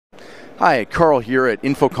Hi, Carl here at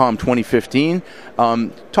InfoComm 2015,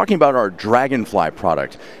 talking about our DragonFly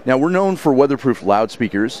product. Now, we're known for weatherproof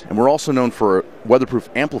loudspeakers, and we're also known for weatherproof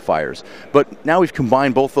amplifiers, but now we've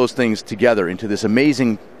combined both those things together into this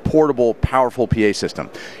amazing, portable, powerful PA system.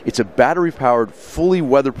 It's a battery-powered, fully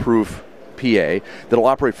weatherproof PA that'll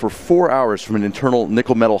operate for 4 hours from an internal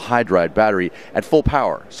nickel metal hydride battery at full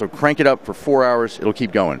power. So crank it up for 4 hours, it'll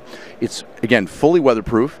keep going. It's, again, fully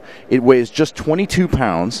weatherproof. It weighs just 22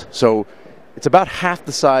 pounds, so it's about half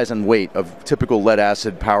the size and weight of typical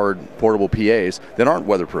lead-acid powered portable PAs that aren't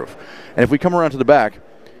weatherproof. And if we come around to the back,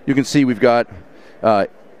 you can see we've got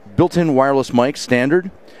built-in wireless mic standard,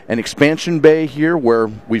 an expansion bay here where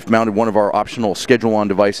we've mounted one of our optional schedule-on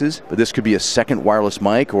devices, but this could be a second wireless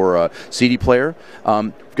mic or a CD player.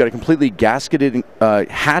 We've got a completely gasketed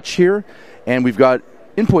hatch here, and we've got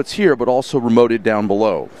inputs here, but also remoted down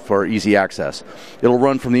below for easy access. It'll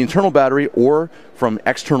run from the internal battery or from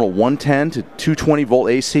external 110 to 220 volt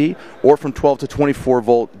AC or from 12 to 24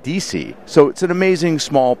 volt DC. So it's an amazing,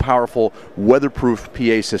 small, powerful, weatherproof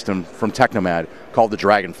PA system from Technomad called the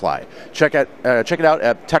DragonFly. Check it out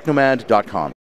at technomad.com.